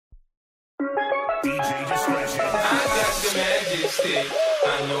DJ discretion. I got the magic stick.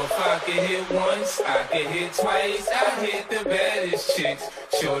 I know if I can hit once, I can hit twice. I hit the baddest chicks.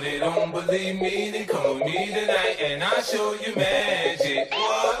 Sure they don't believe me, then come with me tonight and I'll show you magic.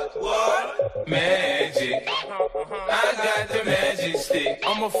 What? Magic. I got the magic stick.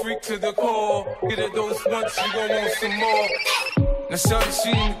 I'm a freak to the core. Get a dose once, you gon' want some more. Now shorty, she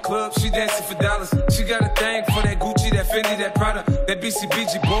in the club, she dancing for dollars. She got a thing for that Gucci, that Fendi, that Prada, that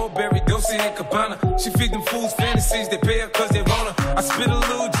BCBG, Burberry, Dolce and Gabbana. She feed them fools fantasies, they pay her cause they want her. I spit a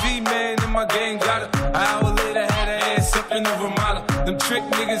little G-man and my gang got her. An hour later, had her ass up in the Ramada. Them trick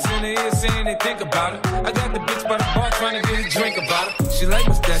niggas in the ear saying they think about it. I got the bitch by the bar trying to get a drink about it. She like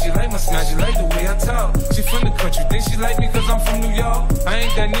my style, she like my smile, she like the way I talk. She from the country, think she like me cause I'm from New York. I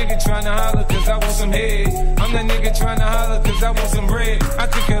ain't that nigga trying to holler cause I want some head. I'm that nigga trying to holler cause I want some bread. I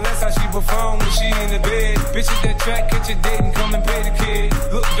could care less how she perform when she in the bed. Bitches that track, catch a date and come and pay the kid.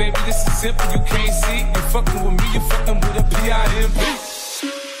 Look baby, this is simple, you can't see. And fucking with me, you fucking with a P.I.M.P.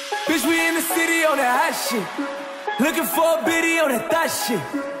 Bitch, we in the city on that hot shit. Looking for a biddy on that thot shit.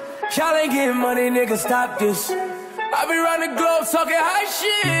 Y'all ain't getting money, nigga, stop this. I be round the globe talking high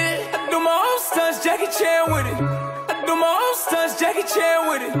shit. I do my own stunts, Jackie Chan with it. I do my own stunts, Jackie Chan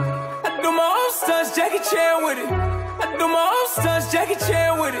with it. I do my own stunts, Jackie Chan with it. I do my own stunts, Jackie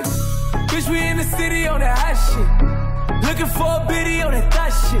Chan with it. Bitch, we in the city on that hot shit. Looking for a biddy on that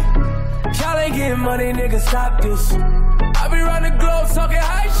thot shit. Y'all ain't getting money, nigga, stop this. I be round the globe talking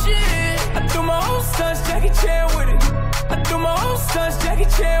high shit. I do my own stunts, Jackie Chan with it. I do my own stunts, Jackie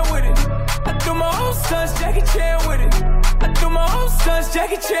Chan with it. I do my own stunts, Jackie Chan with it. I do my own stunts,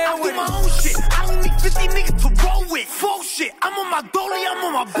 Jackie Chan with it. I do my own shit. I don't need 50 niggas to roll with. Full shit. I'm on my dolly, I'm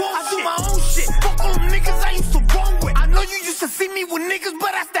on my bullshit. I do my own shit. Fuck all them niggas I used to roll with. I know you used to see me with niggas,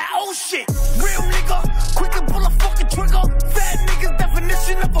 but that's that old shit. Real nigga, quick to pull a fucking trigger. Fat niggas,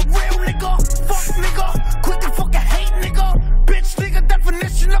 definition of a real nigga. Fuck nigga, quick to fucking hate nigga. Bitch nigga,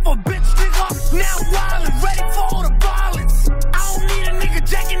 definition of a bitch nigga. Now wild and ready for all the violence. I don't need a nigga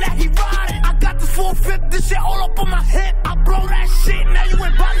jacking that he riding. I got this 450, this shit all up on my hip. I blow that shit, now you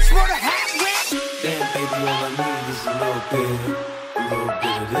ain't body smell the hat with. Damn baby, all I need is a little bit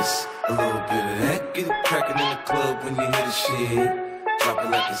of this, a little bit of that. Get it crackin' in the club when you hear the shit. Drop it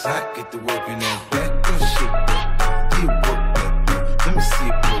like it's hot, get the work in that back. Good shit, you work that. Let me see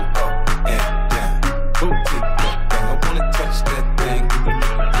it go up and down. Rotate that thing, I wanna touch that thing. Give me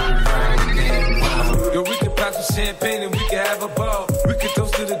go round and round. Yo, we can pop some champagne and we can have a ball. We can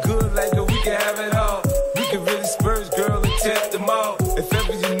toast to the good like yo, we can have it all. We can really spurge, girl, and test them all. If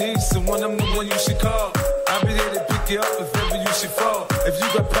ever you need someone, I'm the one you should call. I'll be there to pick you up if ever you should fall. If you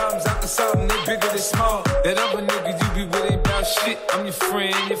got problems, I can solve them, they bigger, they small. That other nigga you be with ain't about shit. I'm your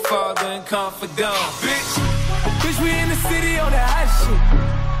friend, your father, and confidant, bitch. Bitch, we in the city on that hot shit.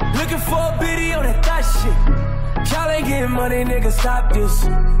 Looking for a biddy on that thot shit. Y'all ain't getting money, nigga, stop this.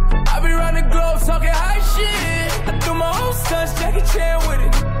 I be round the globe talking high shit. I do my own stunts, Jackie Chan with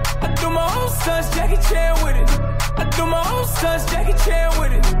it. I do my own stunts, Jackie Chan with it. I do my own stunts, Jackie Chan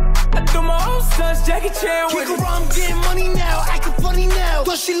with it. I do my own stunts, Jackie Chan with it. Kika, I'm getting money now, acting funny now.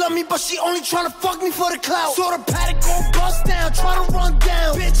 Does she love me, but she only tryna fuck me for the clout. Saw the paddock gon' bust down, tryna run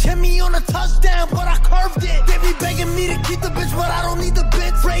down. Bitch hit me on a touchdown, but I curved it. They be begging me to keep the bitch, but I don't need the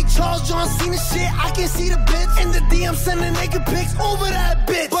bitch. Ray Charles, John Cena shit, I can't see the bitch. In the DM, sending naked pics over that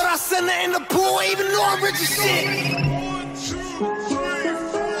bitch. But I send her in the pool, even though I'm rich as shit.